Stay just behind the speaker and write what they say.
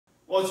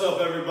What's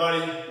up,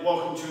 everybody?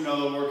 Welcome to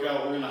another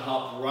workout. We're gonna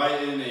hop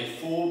right in a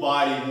full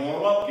body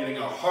warm up, getting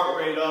our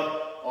heart rate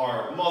up,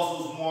 our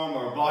muscles warm,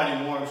 our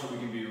body warm, so we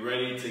can be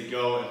ready to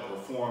go and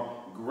perform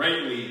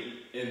greatly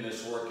in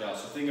this workout.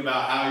 So think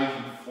about how you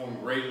can perform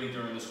greatly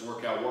during this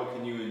workout. What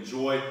can you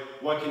enjoy?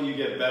 What can you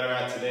get better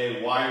at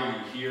today? Why are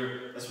you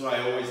here? That's what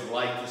I always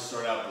like to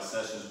start out the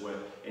sessions with.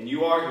 And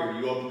you are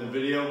here. You opened the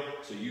video,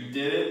 so you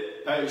did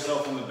it. Pat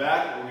yourself on the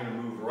back. We're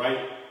gonna move right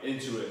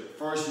into it.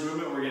 First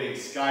movement, we're getting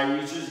sky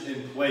reaches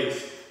in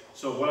place.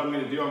 So what I'm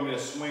gonna do, I'm gonna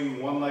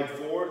swing one leg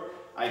forward.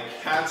 I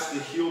catch the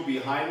heel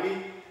behind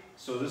me.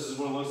 So this is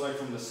what it looks like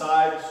from the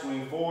side.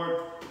 Swing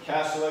forward,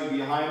 catch the leg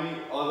behind me,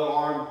 other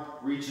arm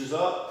reaches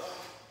up,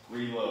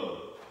 reload.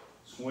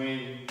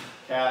 Swing,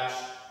 catch,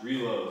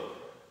 reload.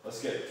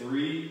 Let's get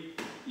 3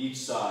 each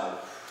side.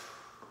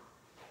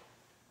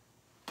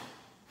 I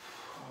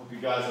hope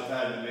you guys have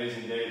had an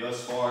amazing day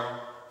thus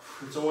far.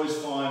 It's always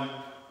fun.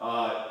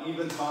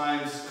 Even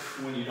times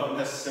when you don't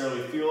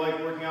necessarily feel like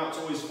working out, it's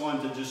always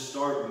fun to just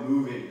start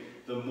moving.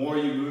 The more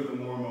you move, the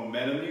more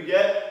momentum you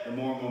get. The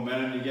more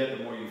momentum you get,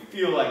 the more you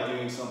feel like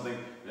doing something.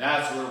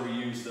 That's where we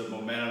use the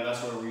momentum.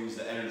 That's where we use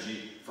the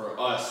energy for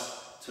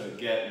us to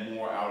get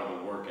more out of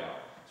the workout.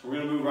 So we're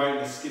gonna move right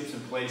into skips in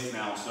place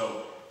now.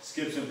 So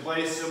skips in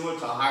place, similar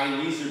to high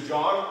knees or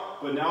jog,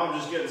 but now I'm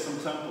just getting some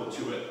tempo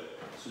to it.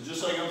 So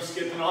just like I'm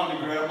skipping on to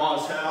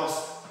grandma's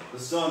house, the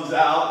sun's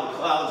out, the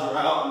clouds are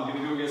out, I'm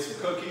gonna go get some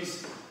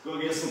cookies, go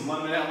get some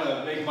lemonade, I'm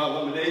gonna make my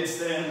lemonade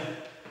stand,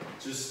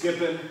 just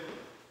skipping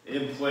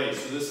in place.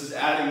 So this is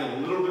adding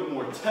a little bit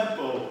more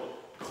tempo,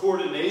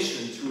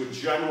 coordination to a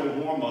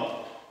general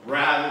warm-up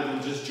rather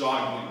than just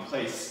jogging in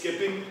place.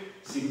 Skipping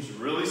seems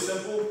really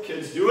simple,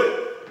 kids do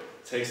it,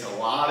 takes a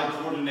lot of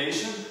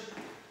coordination,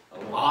 a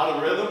lot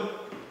of rhythm,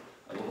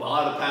 a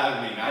lot of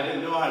patterning. I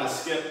didn't know how to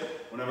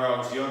skip whenever I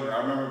was younger.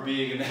 I remember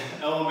being in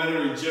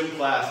elementary gym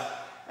class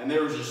and they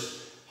were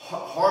just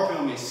harping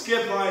on me,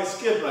 skip, Ryan,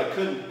 skip, but I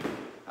couldn't.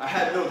 I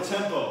had no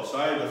tempo, so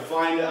I had to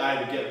find it. I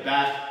had to get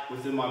back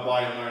within my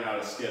body and learn how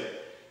to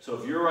skip. So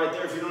if you're right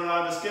there, if you don't know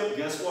how to skip,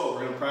 guess what?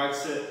 We're gonna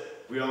practice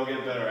it. We all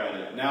get better at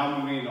it. Now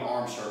moving into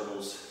arm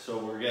circles. So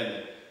we're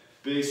getting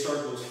big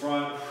circles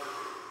front,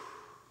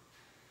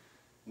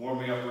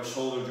 warming up our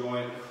shoulder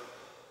joint,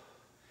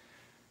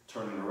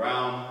 turning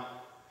around.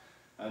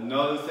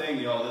 Another thing,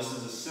 y'all, this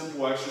is a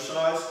simple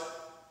exercise,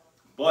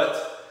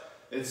 but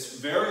it's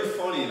very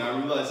funny, and I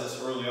realized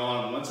this early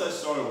on. Once I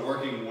started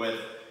working with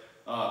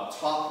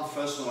top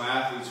professional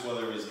athletes,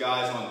 whether it was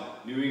guys on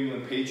New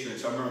England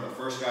Patriots, I remember the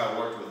first guy I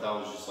worked with, I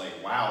was just like,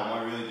 wow, am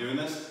I really doing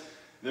this?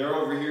 They're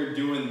over here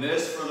doing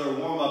this for their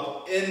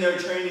warm-up in their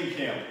training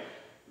camp.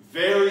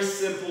 Very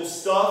simple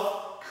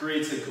stuff,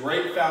 creates a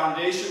great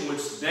foundation,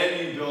 which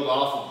then you build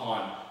off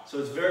upon. So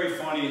it's very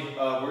funny.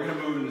 We're gonna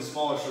move into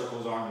smaller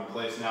circles, arm in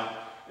place now.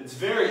 It's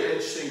very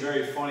interesting,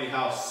 very funny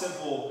how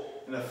simple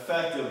and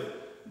effective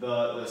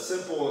the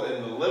simple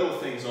and the little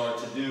things are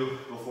to do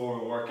before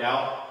we work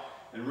out.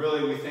 And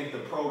really we think the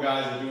pro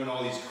guys are doing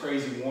all these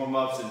crazy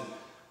warm-ups and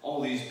all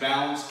these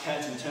balance,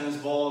 catching tennis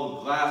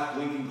ball,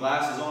 blinking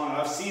glasses on, and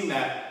I've seen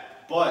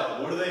that,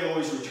 but what do they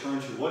always return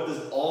to? What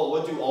do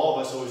all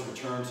of us always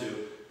return to?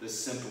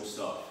 This simple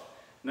stuff.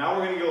 Now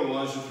we're gonna go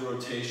lunge with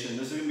rotation.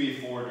 This is gonna be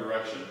forward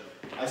direction.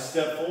 I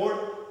step forward,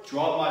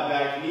 drop my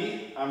back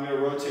knee, I'm gonna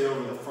rotate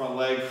over the front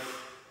leg,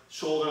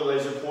 shoulder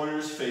laser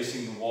pointers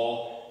facing the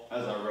wall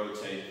as I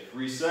rotate.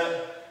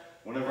 Reset.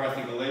 Whenever I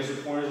think of laser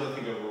pointers, I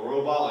think of a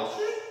robot, like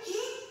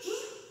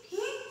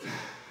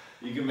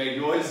you can make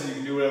noises, you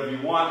can do whatever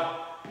you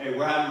want. Hey,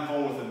 we're having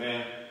fun with it,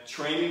 man.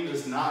 Training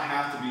does not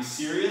have to be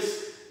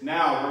serious.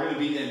 Now, we're gonna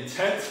be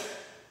intent,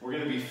 we're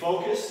gonna be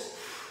focused.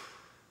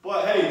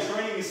 But hey,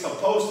 training is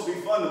supposed to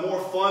be fun. The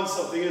more fun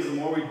something is, the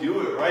more we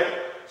do it, right?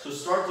 So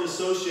start to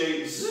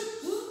associate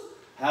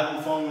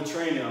having fun with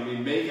training. I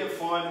mean, make it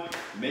fun,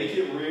 make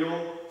it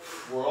real.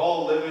 We're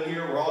all living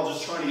here. We're all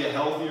just trying to get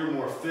healthier,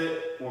 more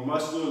fit, more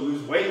muscular,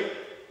 lose weight.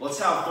 Let's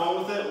have fun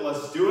with it.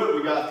 Let's do it.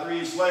 We got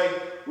 3 each leg.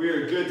 We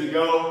are good to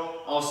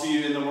go. I'll see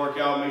you in the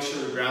workout. Make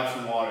sure to grab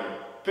some water.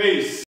 Peace.